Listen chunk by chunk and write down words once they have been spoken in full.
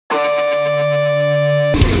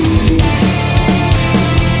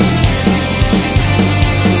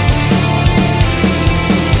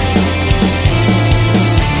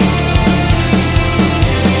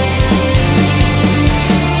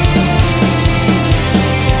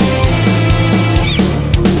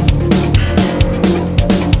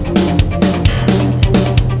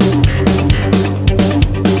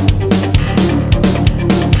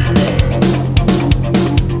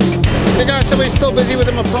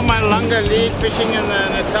for my longer lead, fishing in the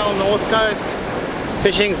Natal North Coast.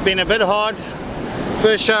 Fishing's been a bit hard.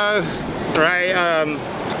 First show, Ray,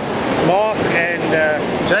 Mark and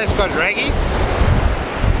Jace got draggies.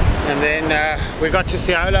 And then we got to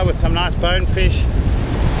Siola with some nice bonefish.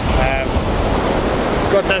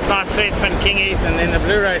 Got those nice threadfin kingies and then the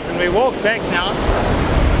blue rays. And we walked back now.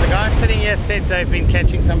 And the guys sitting here said they've been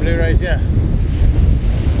catching some blue rays here.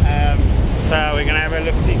 So we're going to have a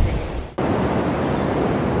look, see if we can.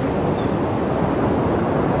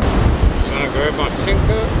 I'm going to grab my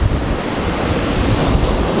sinker.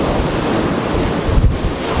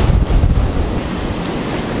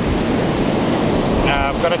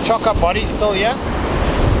 I've got a chocker body still here.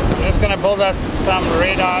 I'm just going to build up some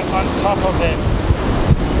red eye on top of them.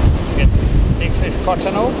 Get excess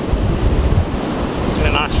cotton off. Get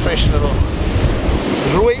a nice fresh little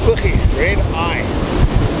red eye.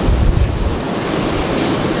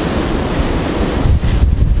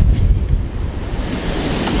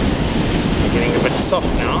 Getting a bit soft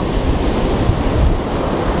now.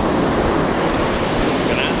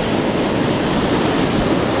 Gonna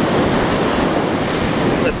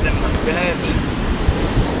split them like that.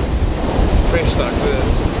 Fresh like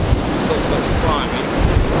this. Still so slimy.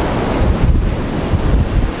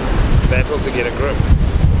 Battle to get a grip.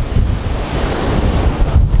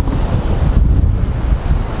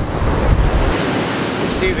 You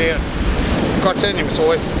see there, cotton, you must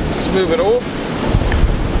always just move it off.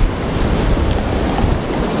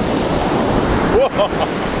 Whoa.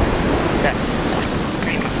 Okay,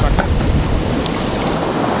 clean up cotton.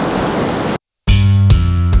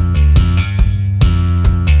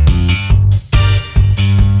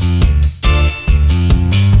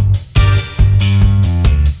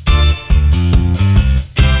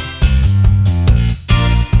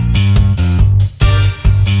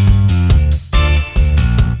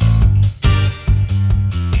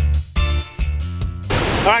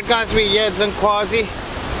 Alright guys, we're here at Zinkwasi.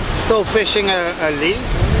 Still fishing a lead,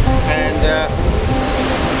 and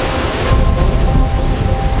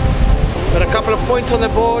got a couple of points on the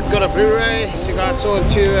board. Got a Blu-ray, as you guys saw,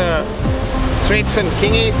 two threadfin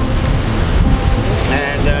kingies,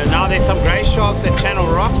 and now there's some grey sharks at Channel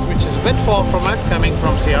Rocks, which is a bit far from us, coming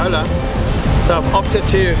from Siola. So I've opted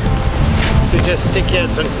to just stick here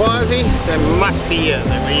at Zinkwasi. They must be here.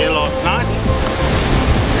 They were here last night,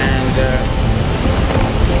 and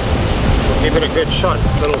give it a good shot.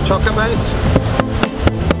 Little chocker baits.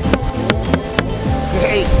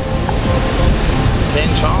 Hey! 10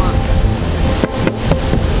 charm.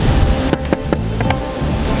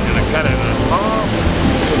 I'm gonna cut it in half.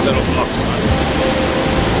 Two little blocks.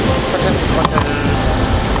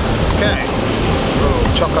 Okay. Little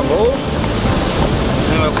chocker ball.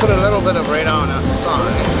 And we'll put a little bit of red on our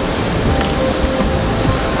side.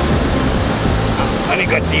 I only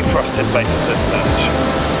got defrosted bait at this stage.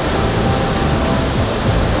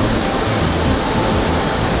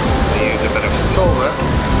 Use a bit of silver,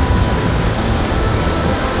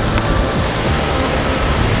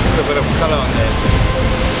 put a bit of colour on there,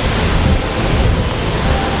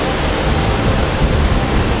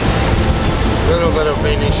 a little bit of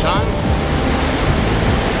beanie shine,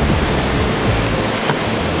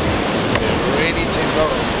 and ready to go.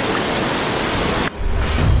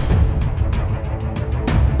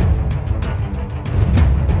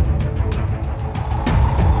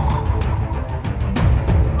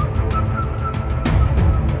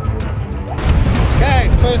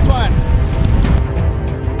 First one.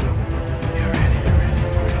 You're ready.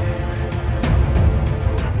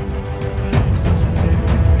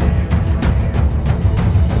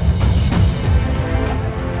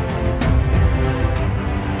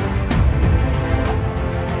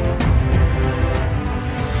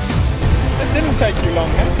 That didn't take you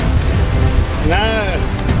long, huh? No.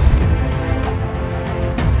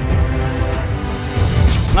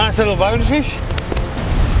 Nice little bonefish.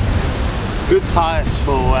 Good size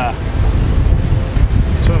for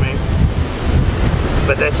swimming,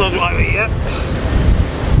 but that's not why we're here.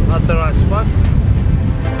 Not the right spot.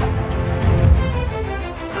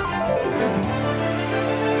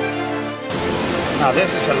 Now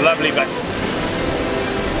this is a lovely bait.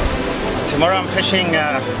 Tomorrow I'm fishing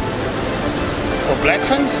for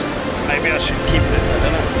blackfins. Maybe I should keep this, I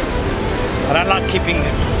don't know. I don't like keeping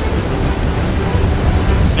them.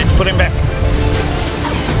 Let's put him back.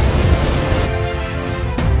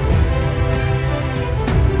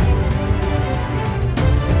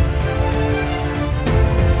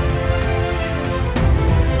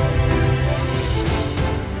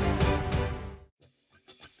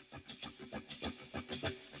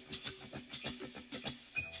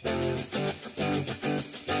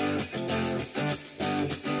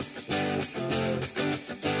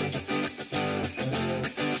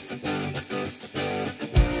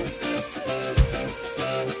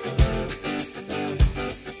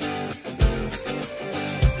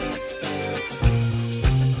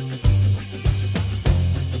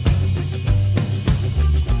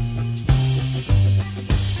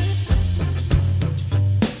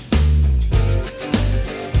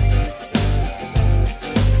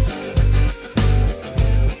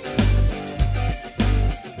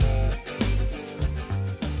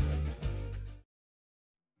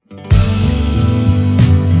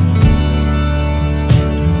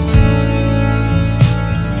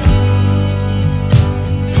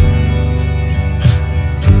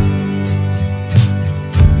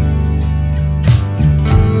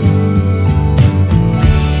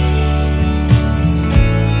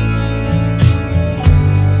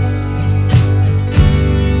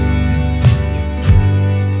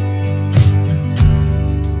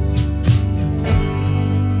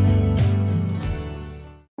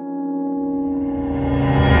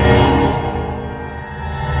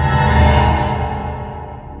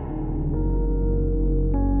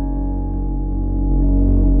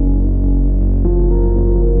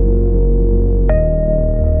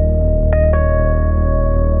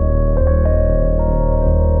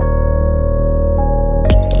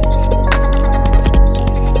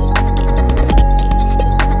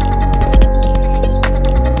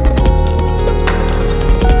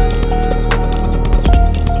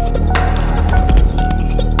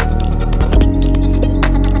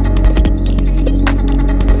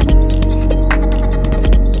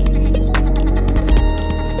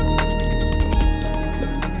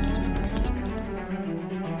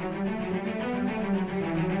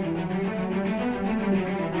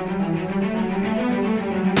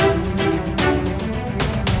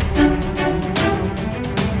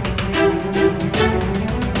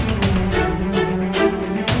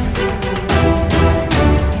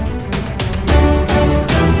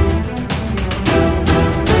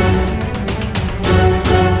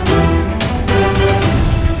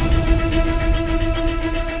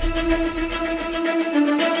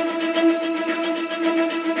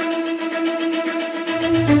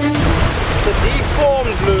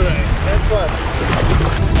 one.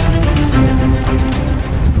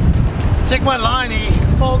 Check my line, he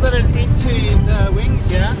folded it into his wings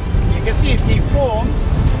here. You can see he's deformed.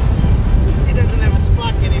 He doesn't have a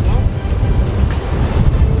spike anymore.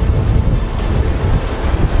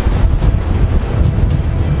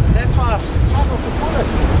 That's why I've struggled to pull it.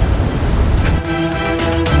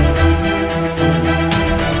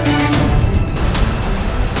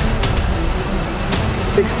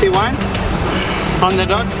 $61 on the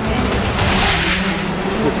dot.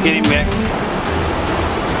 Let's get him back.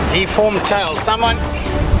 Deformed tail. Some of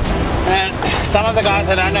the guys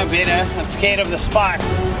that don't know better and scared of the spikes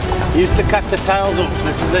used to cut the tails off.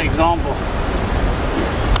 This is an example.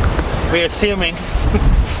 We're assuming